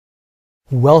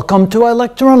Welcome to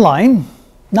iLecture Online.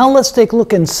 Now let's take a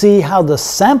look and see how the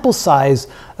sample size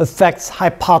affects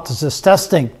hypothesis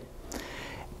testing.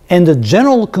 And the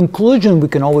general conclusion we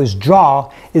can always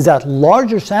draw is that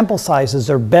larger sample sizes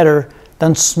are better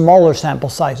than smaller sample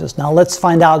sizes. Now let's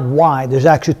find out why. There's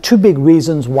actually two big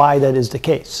reasons why that is the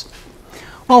case.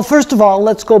 Well, first of all,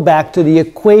 let's go back to the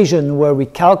equation where we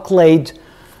calculate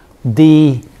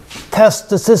the test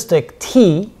statistic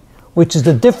T, which is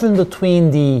the difference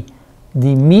between the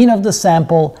mean of the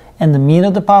sample and the mean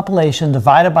of the population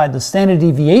divided by the standard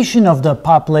deviation of the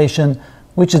population,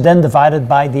 which is then divided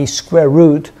by the square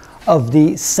root of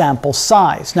the sample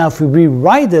size. Now if we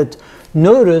rewrite it,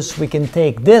 notice we can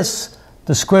take this,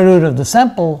 the square root of the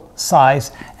sample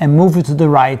size, and move it to the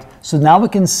right. So now we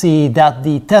can see that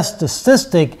the test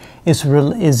statistic is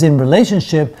in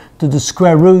relationship to the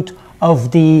square root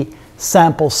of the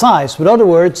sample size. In other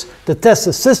words, the test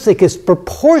statistic is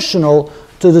proportional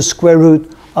to the square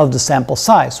root of the sample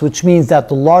size, which means that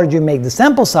the larger you make the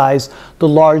sample size, the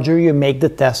larger you make the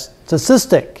test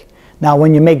statistic. Now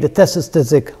when you make the test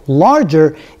statistic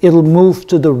larger, it'll move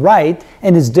to the right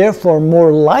and is therefore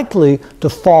more likely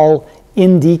to fall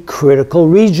in the critical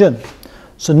region.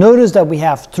 So notice that we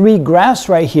have three graphs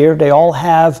right here. They all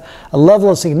have a level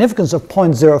of significance of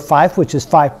 0.05, which is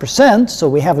 5%, so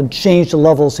we haven't changed the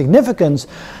level of significance.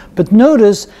 But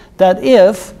notice that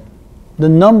if the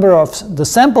number of the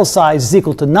sample size is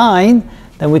equal to 9,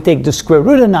 then we take the square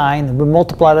root of 9 and we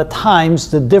multiply that times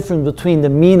the difference between the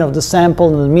mean of the sample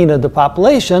and the mean of the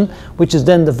population, which is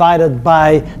then divided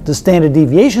by the standard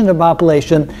deviation of the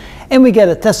population, and we get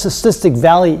a test statistic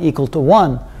value equal to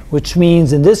 1, which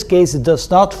means in this case it does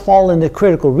not fall in the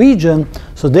critical region,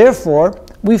 so therefore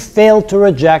we fail to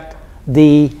reject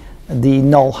the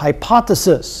null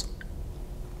hypothesis.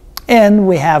 And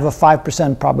we have a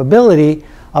 5% probability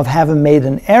of having made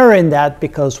an error in that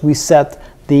because we set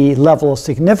the level of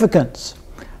significance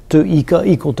to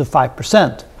equal to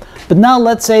 5%. But now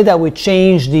let's say that we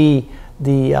change the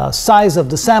size of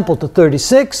the sample to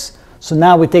 36. So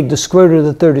now we take the square root of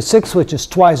the 36, which is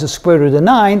twice the square root of the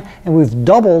 9, and we've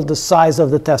doubled the size of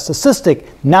the test statistic.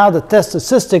 Now the test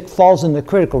statistic falls in the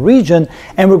critical region,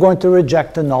 and we're going to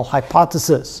reject the null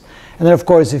hypothesis. And then of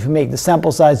course, if you make the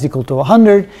sample size equal to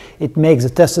 100, it makes the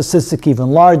test statistic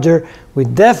even larger. We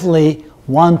definitely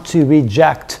want to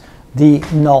reject the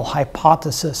null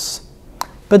hypothesis.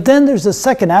 But then there's a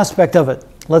second aspect of it.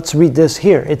 Let's read this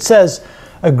here. It says,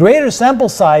 a greater sample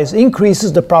size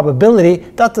increases the probability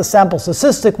that the sample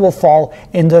statistic will fall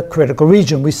in the critical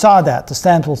region. We saw that. The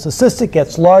sample statistic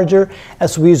gets larger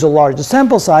as we use a larger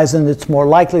sample size, and it's more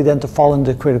likely then to fall in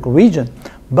the critical region.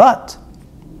 But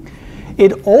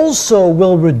it also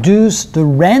will reduce the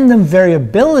random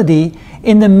variability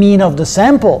in the mean of the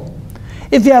sample.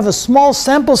 If you have a small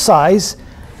sample size,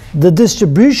 the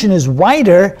distribution is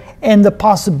wider, and the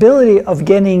possibility of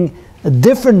getting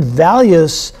different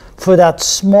values for that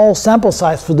small sample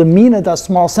size, for the mean of that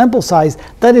small sample size,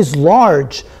 that is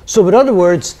large. So in other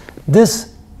words,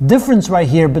 this difference right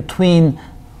here between,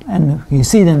 and you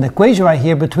see it in the equation right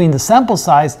here, between the sample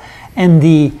size and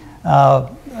the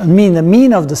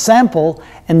mean of the sample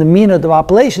and the mean of the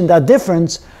population, that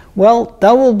difference, well,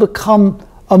 that will become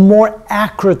a more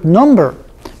accurate number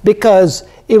because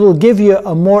it will give you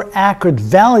a more accurate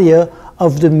value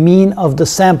of the mean of the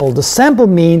sample. The sample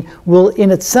mean will in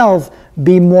itself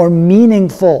be more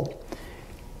meaningful.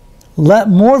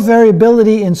 More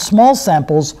variability in small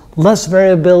samples, less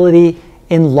variability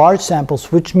in large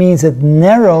samples, which means it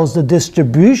narrows the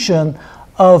distribution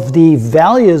of the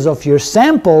values of your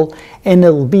sample, and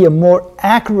it'll be a more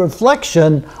accurate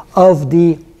reflection of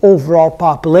the overall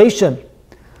population.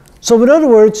 So in other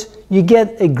words, you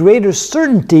get a greater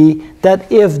certainty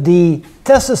that if the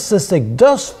test statistic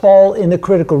does fall in the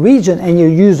critical region and you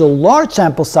use a large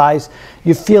sample size,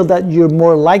 you feel that you're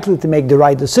more likely to make the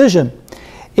right decision.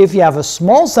 If you have a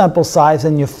small sample size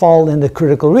and you fall in the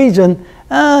critical region,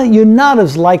 you're not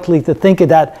as likely to think of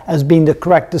that as being the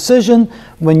correct decision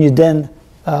when you then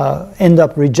end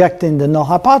up rejecting the null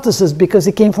hypothesis because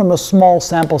it came from a small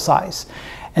sample size.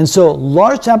 And so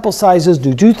large sample sizes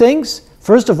do two things.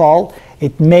 First of all,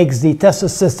 it makes the test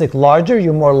statistic larger.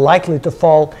 You're more likely to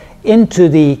fall into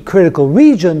the critical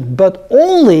region, but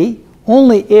only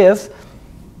if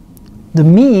the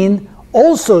mean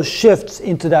also shifts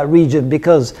into that region,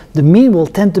 because the mean will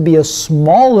tend to be a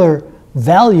smaller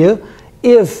value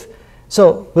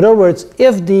so in other words,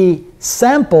 if the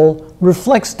sample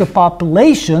reflects the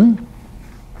population,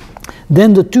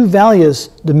 then the two values,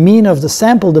 the mean of the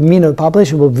sample, the mean of the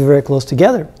population, will be very close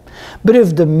together. But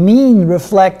if the mean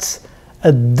reflects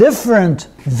a different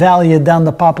value than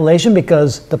the population,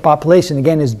 because the population,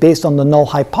 again, is based on the null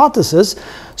hypothesis.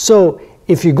 So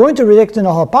if you're going to reject the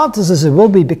null hypothesis, it will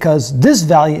be because this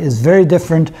value is very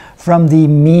different from the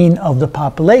mean of the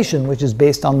population, which is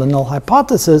based on the null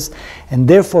hypothesis, and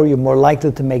therefore you're more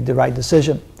likely to make the right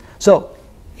decision. So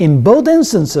in both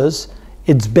instances,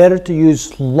 it's better to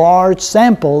use large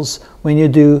samples when you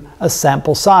do a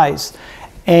sample size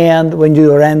and when you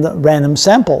do a random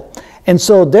sample. And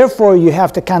so therefore you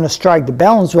have to kind of strike the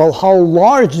balance. Well, how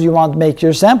large do you want to make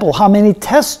your sample? How many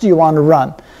tests do you want to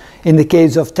run? In the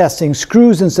case of testing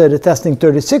screws, instead of testing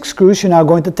 36 screws, you're now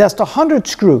going to test 100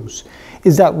 screws.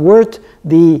 Is that worth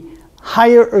the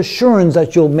higher assurance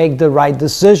that you'll make the right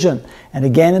decision? And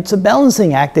again, it's a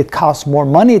balancing act. It costs more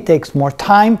money, it takes more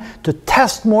time to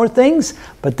test more things,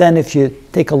 but then if you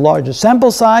take a larger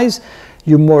sample size,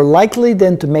 you're more likely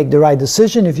then to make the right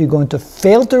decision if you're going to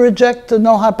fail to reject the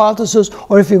null hypothesis,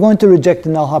 or if you're going to reject the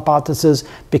null hypothesis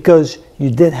because you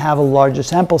did have a larger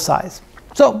sample size.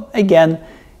 So again,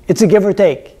 it's a give or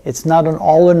take. It's not an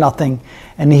all or nothing.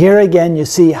 And here again, you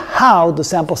see how the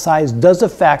sample size does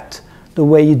affect the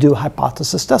way you do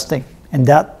hypothesis testing. And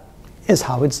that is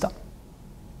how it's done.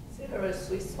 Is there a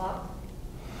sweet spot?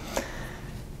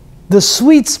 The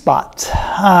sweet spot,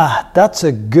 that's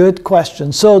a good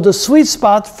question. So the sweet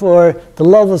spot for the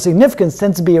level of significance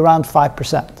tends to be around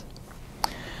 5%.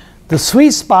 The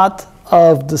sweet spot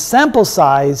of the sample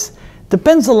size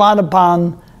depends a lot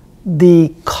upon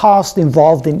the cost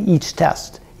involved in each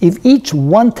test. If each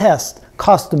one test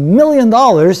costs $1 million,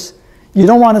 you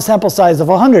don't want a sample size of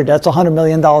 100. That's $100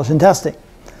 million in testing.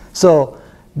 So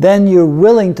then you're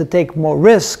willing to take more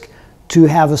risk to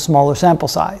have a smaller sample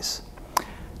size.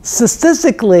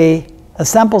 Statistically, a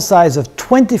sample size of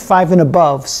 25 and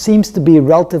above seems to be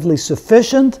relatively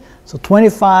sufficient. So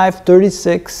 25,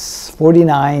 36,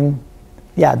 49,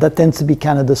 yeah, that tends to be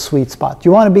kind of the sweet spot.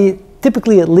 You want to be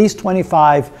typically at least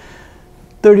 25,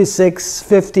 36,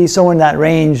 50, somewhere in that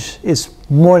range is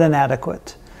more than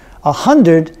adequate.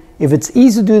 100, if it's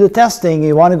easy to do the testing,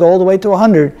 you want to go all the way to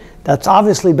 100, that's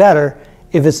obviously better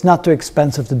if it's not too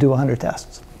expensive to do 100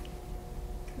 tests.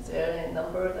 Is there any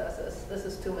number that says this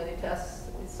is too many tests?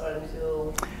 It's starting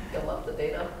to gum up the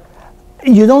data?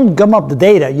 You don't gum up the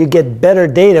data. You get better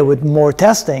data with more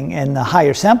testing and a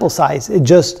higher sample size. It's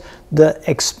just the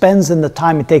expense and the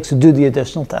time it takes to do the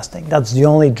additional testing. That's the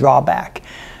only drawback.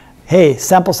 Hey,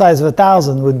 sample size of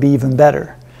 1,000 would be even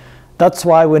better. That's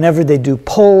why whenever they do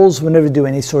polls, whenever they do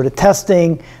any sort of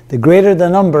testing, the greater the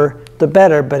number, the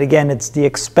better. But again, it's the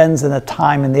expense and the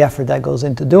time and the effort that goes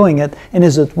into doing it. And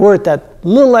is it worth that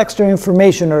little extra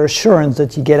information or assurance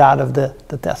that you get out of the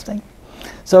testing?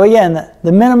 So again,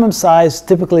 the minimum size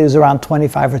typically is around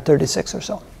 25 or 36 or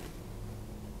so.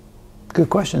 Good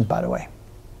questions, by the way.